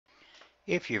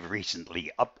If you've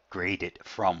recently upgraded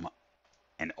from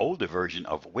an older version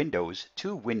of Windows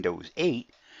to Windows 8,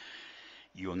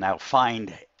 you'll now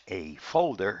find a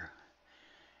folder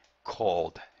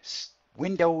called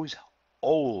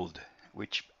Windows.Old,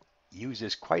 which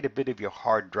uses quite a bit of your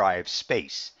hard drive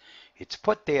space. It's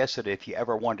put there so that if you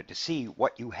ever wanted to see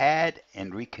what you had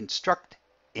and reconstruct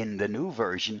in the new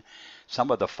version some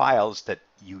of the files that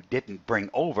you didn't bring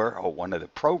over, or one of the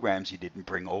programs you didn't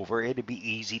bring over, it'd be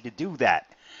easy to do that.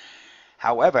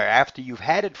 However, after you've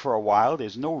had it for a while,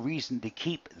 there's no reason to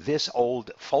keep this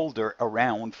old folder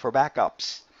around for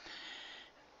backups.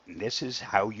 This is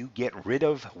how you get rid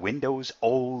of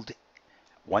Windows.Old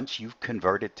once you've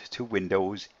converted to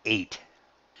Windows 8.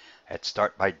 Let's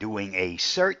start by doing a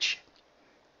search,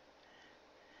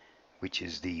 which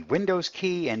is the Windows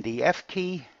key and the F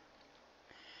key,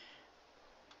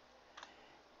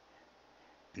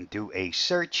 and do a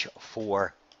search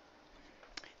for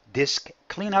disk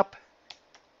cleanup.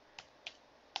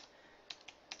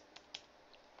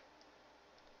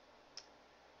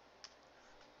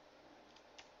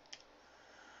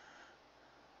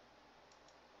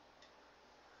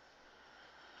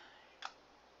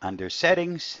 Under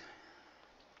Settings,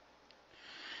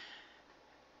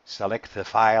 select the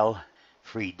file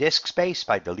Free Disk Space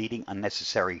by deleting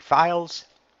unnecessary files.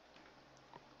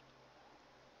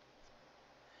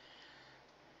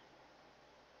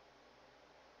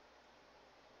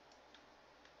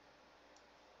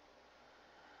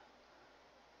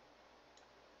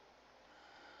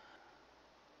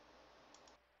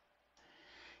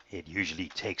 It usually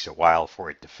takes a while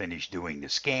for it to finish doing the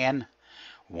scan.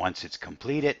 Once it's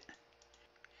completed,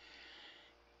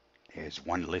 there's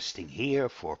one listing here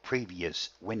for previous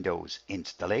Windows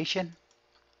installation.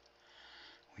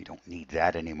 We don't need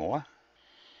that anymore.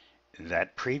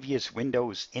 That previous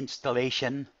Windows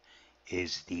installation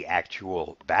is the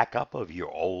actual backup of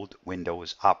your old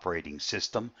Windows operating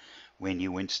system when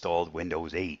you installed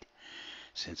Windows 8.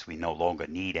 Since we no longer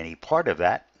need any part of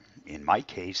that, in my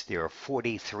case, there are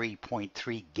 43.3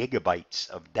 gigabytes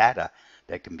of data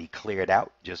that can be cleared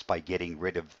out just by getting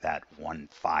rid of that one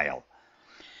file.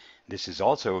 This is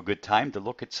also a good time to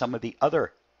look at some of the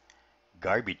other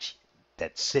garbage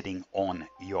that's sitting on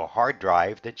your hard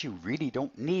drive that you really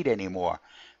don't need anymore.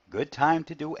 Good time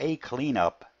to do a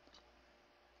cleanup.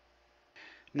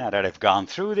 Now that I've gone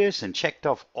through this and checked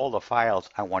off all the files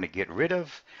I want to get rid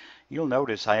of, you'll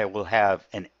notice I will have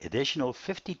an additional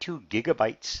 52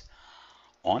 gigabytes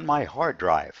on my hard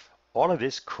drive. All of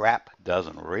this crap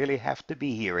doesn't really have to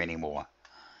be here anymore.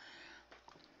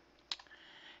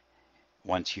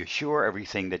 Once you're sure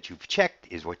everything that you've checked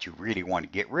is what you really want to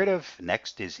get rid of,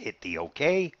 next is hit the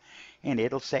OK, and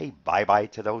it'll say bye-bye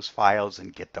to those files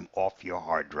and get them off your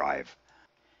hard drive.